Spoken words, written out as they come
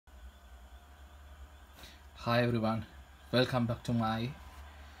Hi everyone, welcome back to my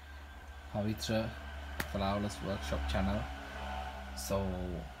Pavitra Flawless Workshop channel. So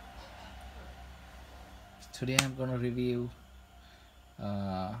today I'm gonna review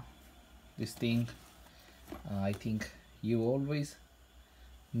this thing. I think you always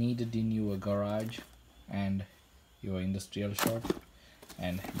needed in your garage and your industrial shop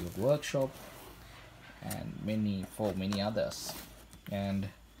and your workshop and many others. And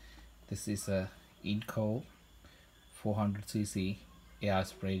this is a INGCO 400cc air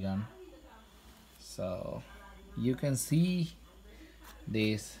spray gun. So you can see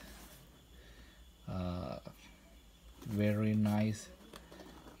this very nice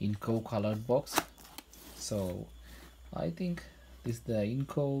INGCO colored box. So I think the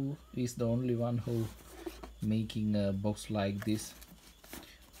INGCO is the only one who making a box like this,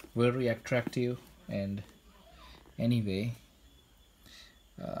 very attractive. And anyway,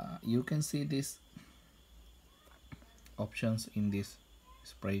 you can see this options in this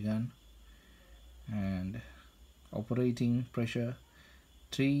spray gun, and operating pressure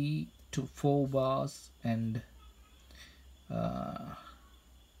 3 to 4 bars and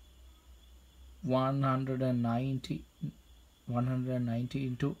 190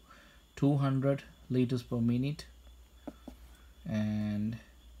 into 200 liters per minute, and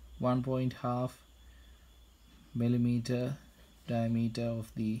 1.5 millimeter diameter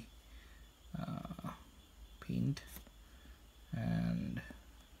of the paint, and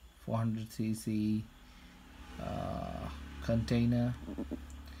 400cc container,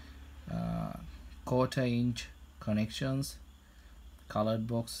 quarter-inch connections, colored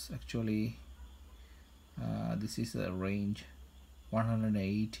box. Actually this is a range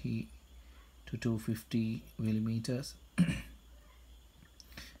 180 to 250 millimeters.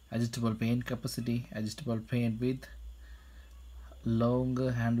 Adjustable paint capacity, adjustable paint width,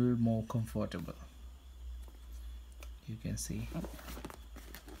 longer handle, more comfortable, you can see.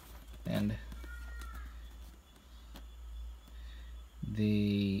 And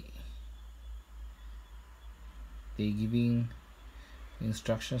they giving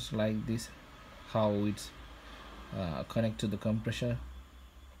instructions like this, how it's connect to the compressor,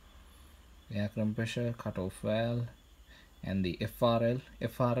 air compressor, cutoff valve, and the FRL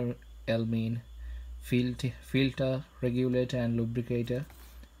mean filter, regulator and lubricator.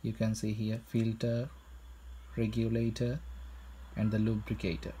 You can see here filter, regulator and the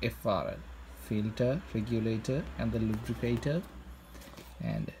lubricator. FRL, filter, regulator and the lubricator.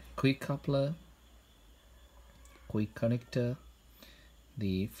 And quick coupler, quick connector,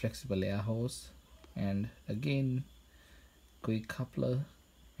 the flexible air hose, and again quick coupler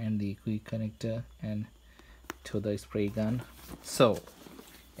and the quick connector and to the spray gun. So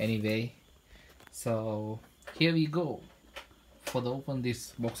anyway, so here we go for the open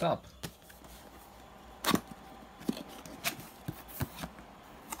this box up.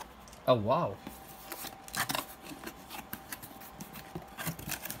 Oh wow,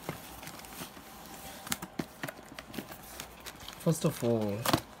 first of all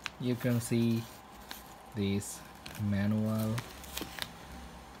you can see this manual.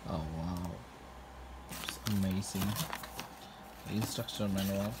 Oh wow, it's amazing. Instruction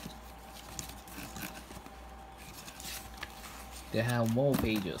manual. They have more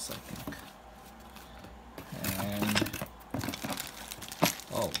pages, I think. And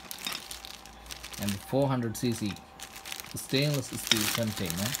oh, and 400cc stainless steel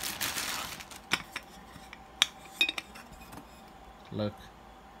container. Look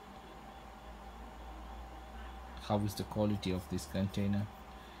how is the quality of this container.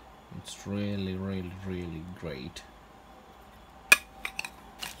 It's really great.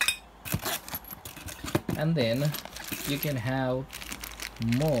 And then you can have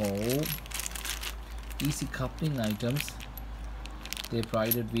more easy coupling items. They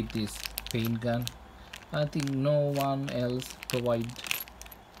provided with this paint gun. I think no one else provide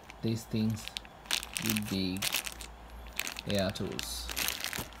these things with the air tools.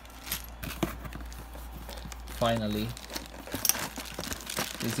 Finally,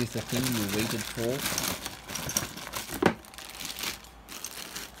 this is the thing you waited for.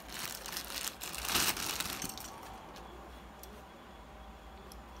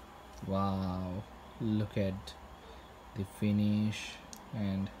 Wow, look at the finish,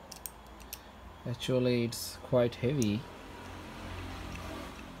 and actually it's quite heavy.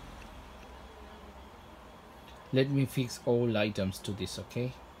 Let me fix all items to this,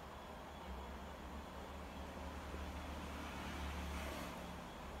 okay?